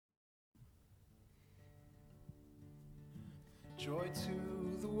Joy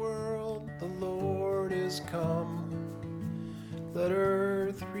to the world, the Lord is come. Let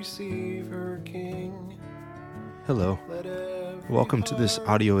earth receive her King. Hello. Welcome to this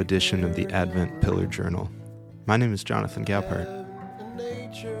audio edition of the Advent Pillar Journal. My name is Jonathan Gabhart.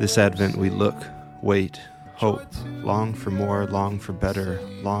 This Advent we look, wait, hope, long for more, long for better,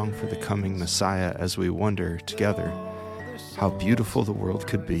 long for the coming Messiah as we wonder together how beautiful the world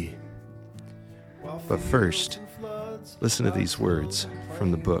could be. But first, listen to these words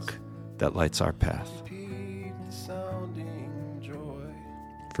from the book that lights our path.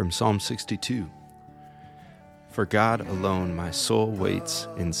 From Psalm 62. For God alone my soul waits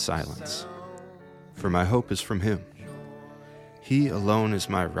in silence, for my hope is from Him. He alone is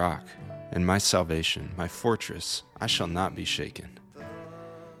my rock and my salvation, my fortress, I shall not be shaken.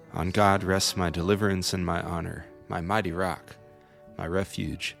 On God rests my deliverance and my honor, my mighty rock, my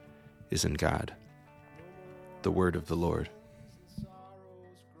refuge is in God. The word of the Lord.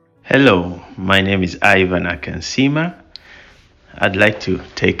 Hello, my name is Ivan Akansima. I'd like to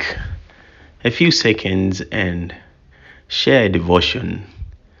take a few seconds and share a devotion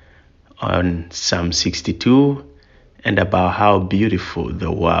on Psalm 62 and about how beautiful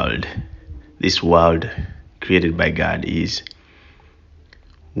this world created by God is.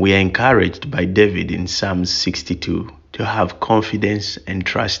 We are encouraged by David in Psalm 62 to have confidence and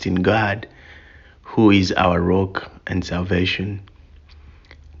trust in God, who is our rock and salvation.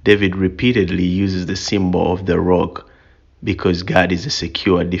 David repeatedly uses the symbol of the rock because God is a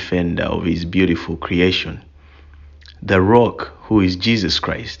secure defender of His beautiful creation. The rock, who is Jesus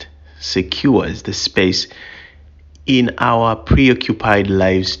Christ, secures the space in our preoccupied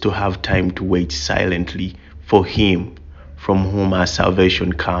lives to have time to wait silently for Him from whom our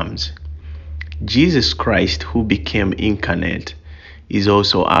salvation comes. Jesus Christ, who became incarnate, is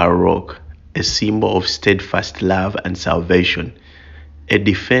also our rock, a symbol of steadfast love and salvation, a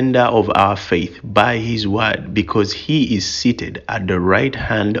defender of our faith by His word, because He is seated at the right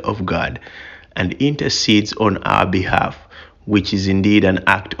hand of God and intercedes on our behalf, which is indeed an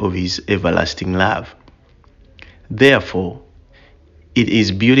act of His everlasting love. Therefore, it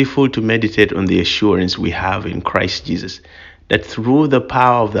is beautiful to meditate on the assurance we have in Christ Jesus, that through the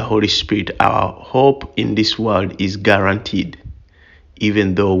power of the Holy Spirit, our hope in this world is guaranteed.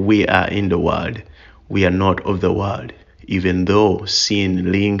 Even though we are in the world, we are not of the world. Even though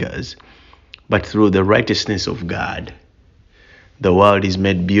sin lingers, but through the righteousness of God, the world is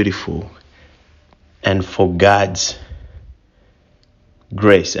made beautiful, and for God's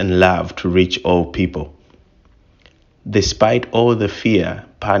grace and love to reach all people. Despite all the fear,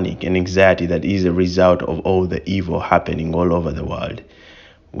 panic, and anxiety that is a result of all the evil happening all over the world,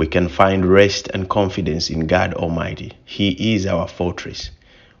 we can find rest and confidence in God Almighty. He is our fortress.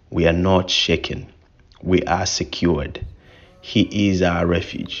 We are not shaken. We are secured. He is our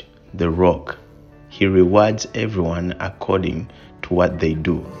refuge, the rock. He rewards everyone according to what they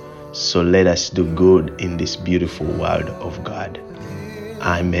do. So let us do good in this beautiful world of God.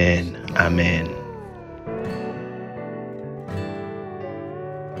 Amen. Amen.